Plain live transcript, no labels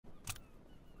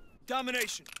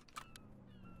Domination.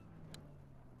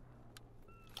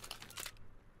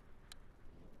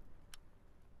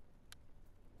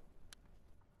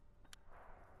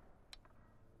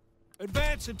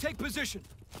 Advance and take position.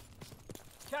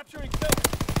 Capturing Baker.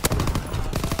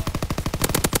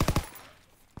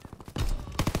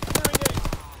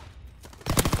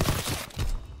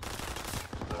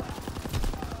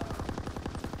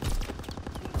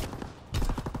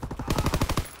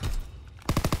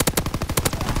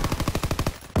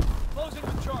 Closing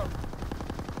with Charlie.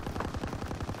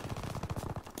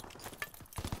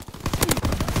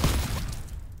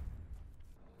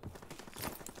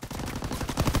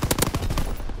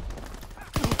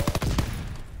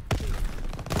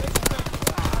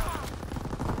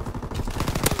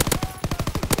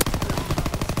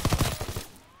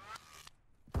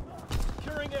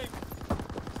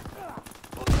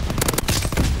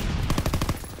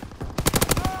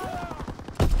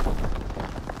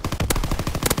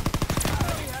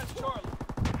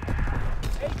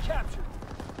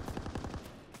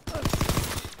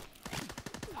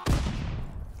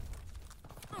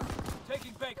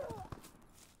 Taking Baker.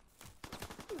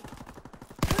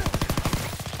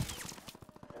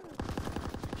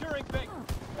 Securing Baker.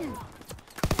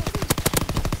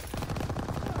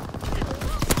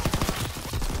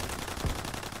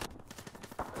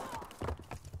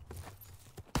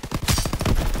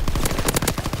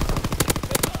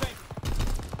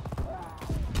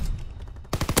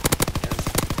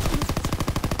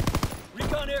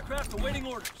 Recon aircraft awaiting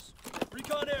orders.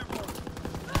 Recon airborne.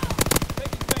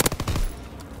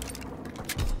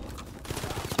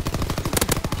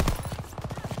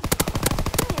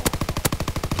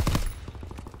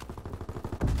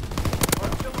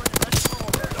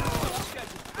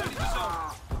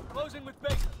 With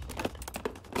Baker.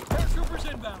 Paratroopers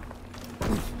inbound.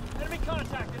 Enemy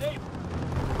contacted Able.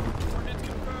 Coordinates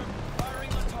confirmed.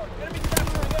 Firing on target. Enemy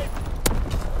capturing Able.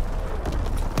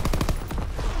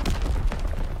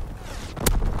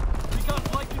 Recon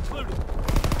flight concluded.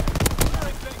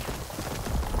 Securing Baker.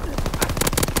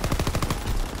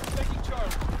 Taking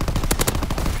Charlie.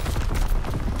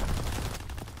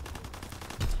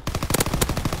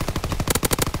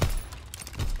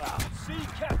 C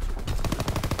captured.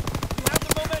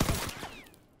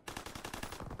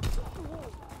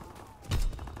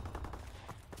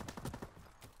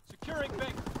 Securing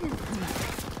Baker.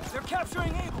 They're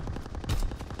capturing Able.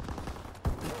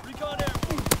 Recon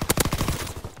airborne.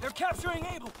 They're capturing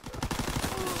Able.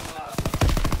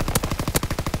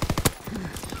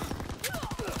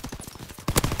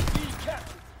 B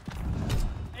captured.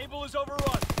 Able is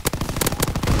overrun.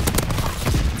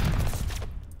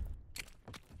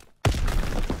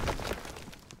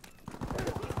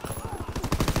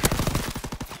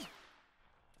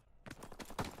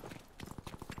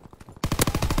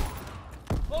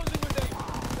 Closing with Able.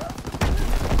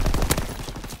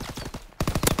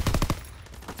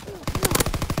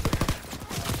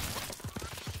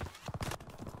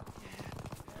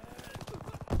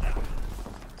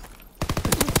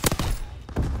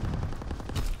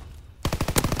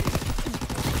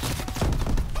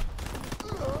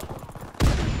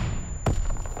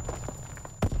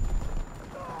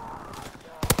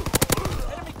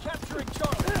 Enemy capturing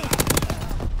Charlie.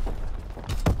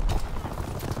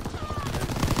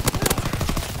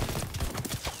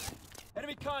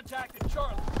 Enemy contacted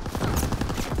Charlie.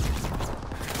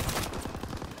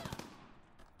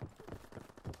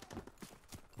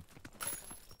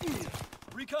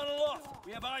 Recon aloft.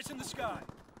 We have eyes in the sky.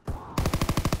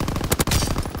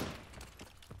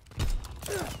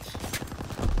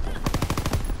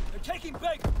 They're taking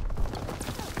Baker.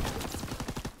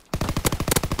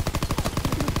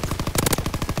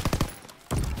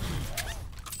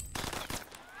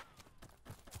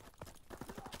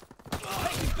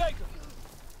 Taking Baker.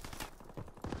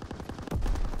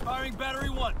 Firing battery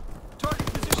 1. Target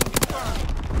position confirmed.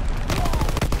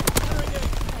 Securing A.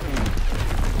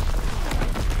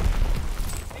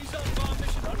 A-zone bomb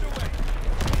mission underway.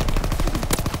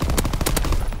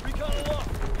 Recon aloft.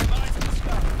 Eyes in the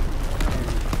sky.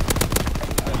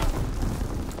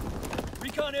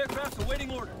 Recon aircraft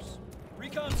awaiting orders.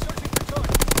 Recon searching for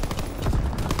targets.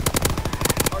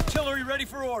 Artillery ready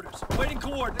for orders. Waiting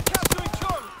coordinates. Capturing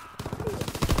Charlie.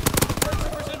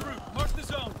 Paratroopers en route. Mark the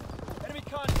zone. Enemy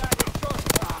contact with Charlie.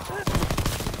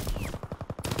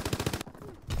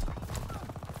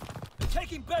 They're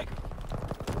taking Baker.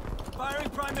 Firing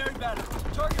primary battery.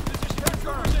 Target position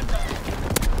confirmed. Inbound.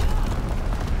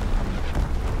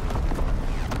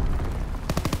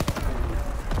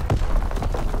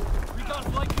 Recon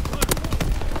flight concluded.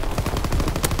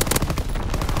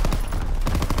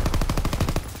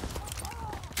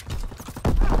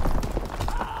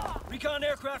 Recon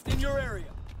aircraft in your area.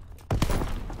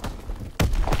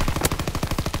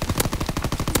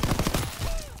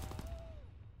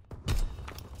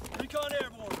 Recon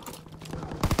airborne.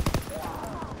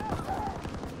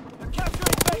 They're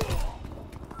capturing Baker.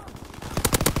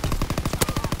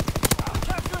 They're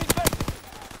capturing Baker.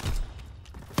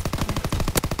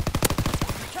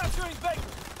 They're capturing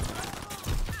Baker.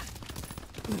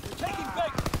 They're taking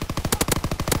Baker.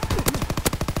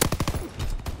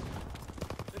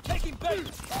 They're taking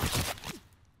Baker.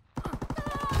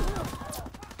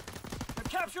 They're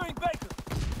capturing Baker.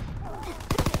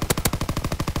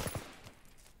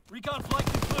 Recon flight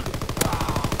concluded.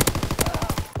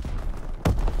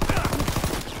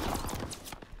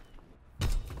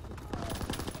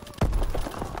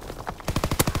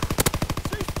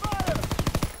 Cease fire!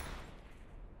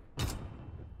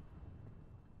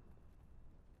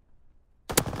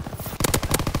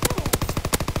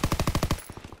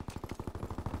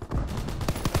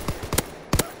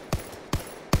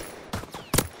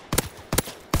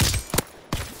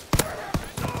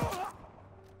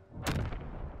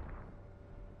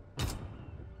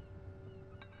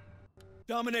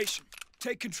 Domination.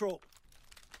 Take control.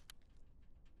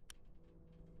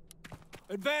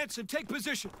 Advance and take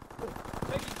position.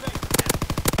 Taking base.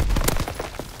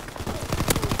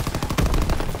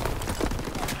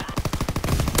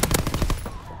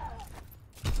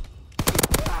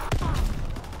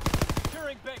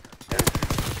 Securing Baker.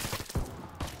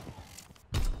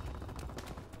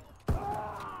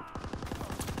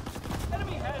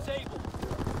 Enemy has Able.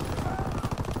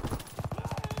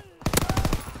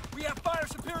 We have fire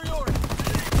superiority.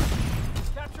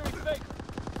 Capturing Baker.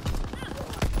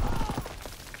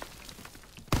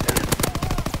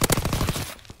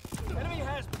 Enemy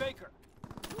has Baker.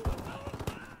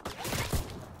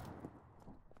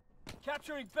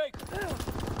 Capturing Baker.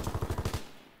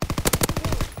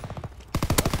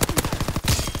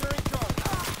 Securing Charlie.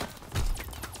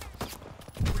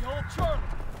 We hold Charlie.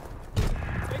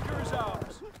 Baker is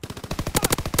ours.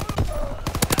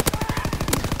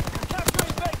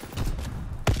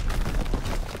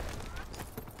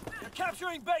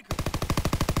 Capturing Baker!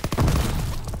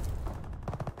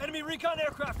 Enemy recon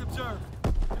aircraft observed.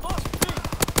 We lost speed.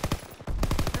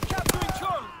 They're capturing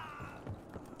Charlie.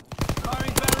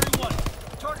 Firing battery 1.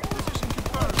 Target position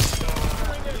confirmed.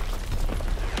 Securing 8.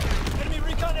 Enemy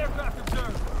recon aircraft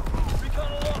observed.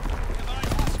 Recon aloft. We have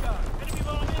eyes in the sky. Enemy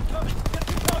bomb incoming. Get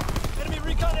to cover. Enemy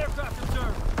recon aircraft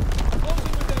observed.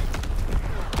 Closing with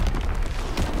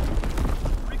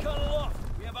 8. Recon aloft.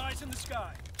 We have eyes in the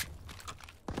sky.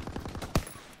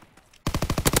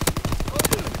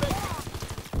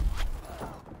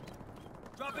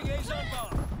 Dropping Azon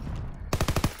bomb.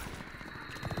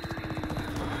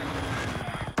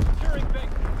 Securing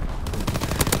Baker.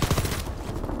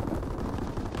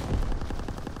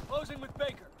 Closing with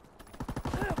Baker.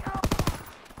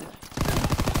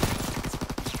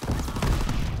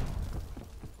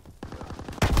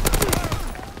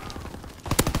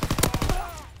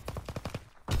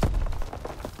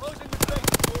 Closing with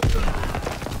Baker.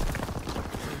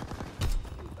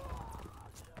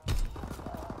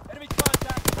 Enemy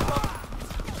contact.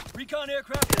 Recon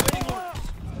aircraft awaiting orders.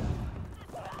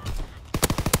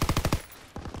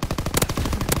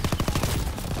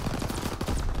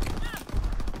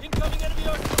 Incoming enemy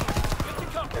artillery. Get to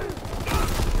cover.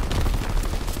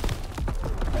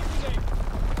 Taking aim.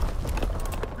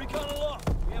 Recon aloft.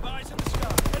 We have eyes in the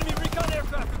sky. Enemy recon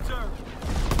aircraft observed.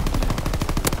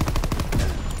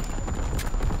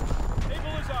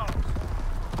 Able is ours.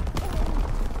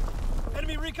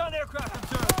 Enemy recon aircraft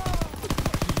observed.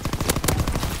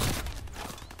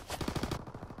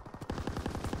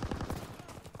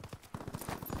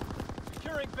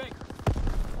 Securing Baker.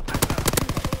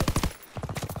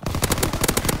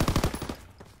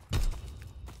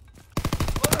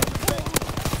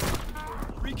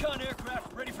 Recon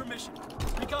aircraft ready for mission.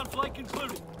 Recon flight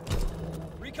concluded.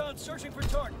 Recon searching for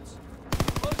targets.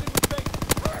 Closing with Baker.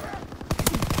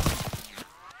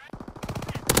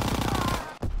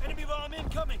 Enemy bomb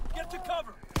incoming. Get to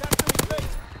cover. Capturing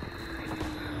Baker.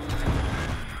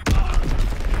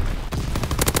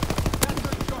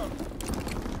 Capturing Charlie.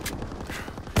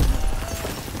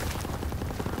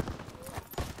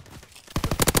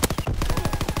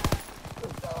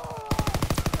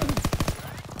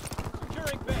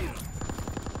 Securing Baker.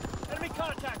 Enemy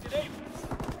contacted Able.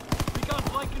 Recon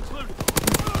flight concluded.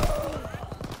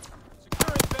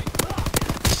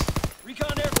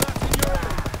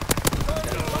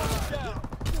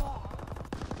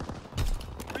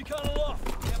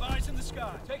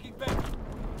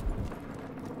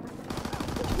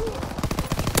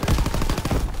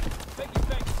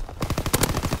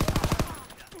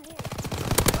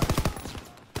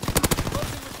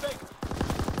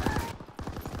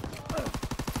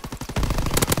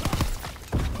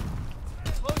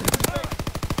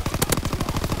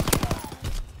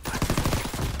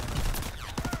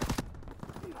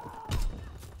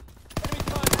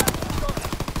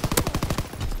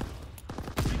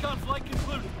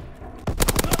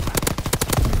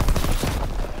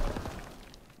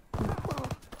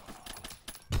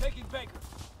 Baker.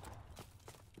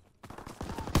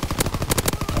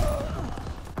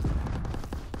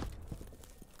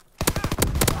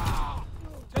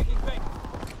 Taking Baker.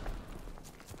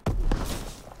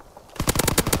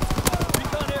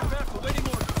 Recon aircraft awaiting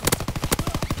orders.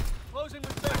 Closing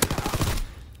with Baker.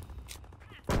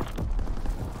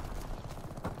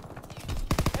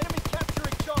 Enemy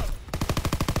capturing Charlie.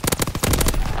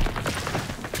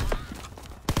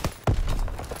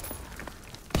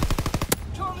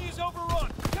 Charlie is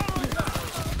overrun. Counterattack.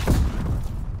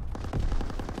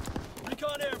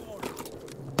 Recon airborne.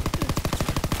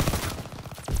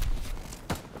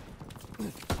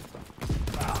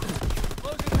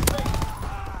 Closing with Baker.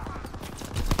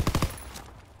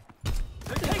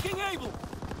 They're taking Able.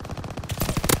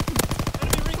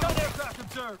 Enemy recon aircraft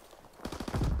observed.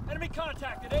 Enemy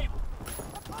contacted Able.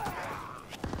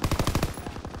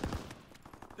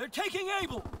 They're taking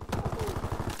Able.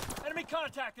 Enemy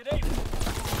contacted Able.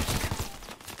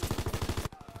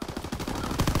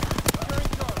 Securing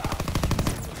Charlie.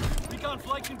 Recon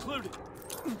flight concluded.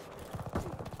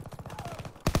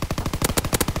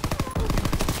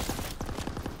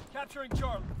 Capturing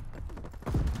Charlie.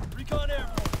 Recon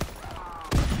airborne.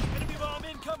 Enemy bomb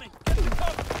incoming. Get to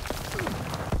cover.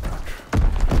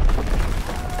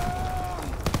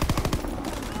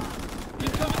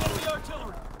 Incoming enemy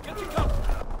artillery. Get to cover.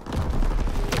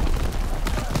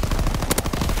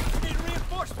 We need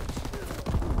reinforcements.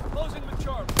 Closing with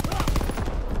Charlie.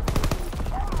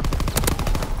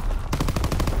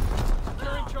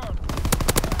 Securing Charlie.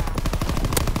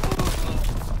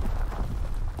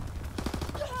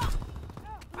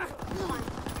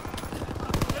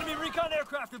 Enemy recon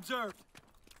aircraft observed.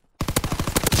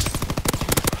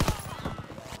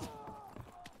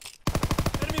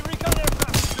 Enemy recon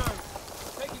aircraft observed.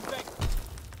 Taking Baker.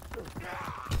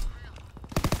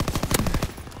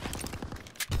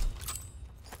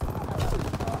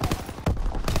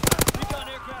 Recon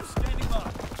aircraft standing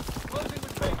by. Closing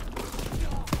with Baker.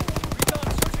 Recon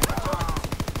searching for targets.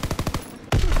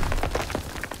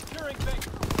 Securing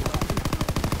Baker.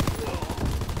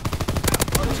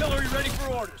 Artillery ready for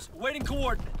orders. Awaiting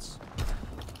coordinates.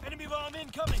 Enemy bomb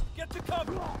incoming. Get to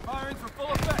cover. Firing for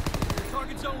full effect.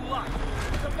 Target zone locked.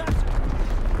 It's a massacre.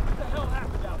 What the hell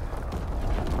happened out there?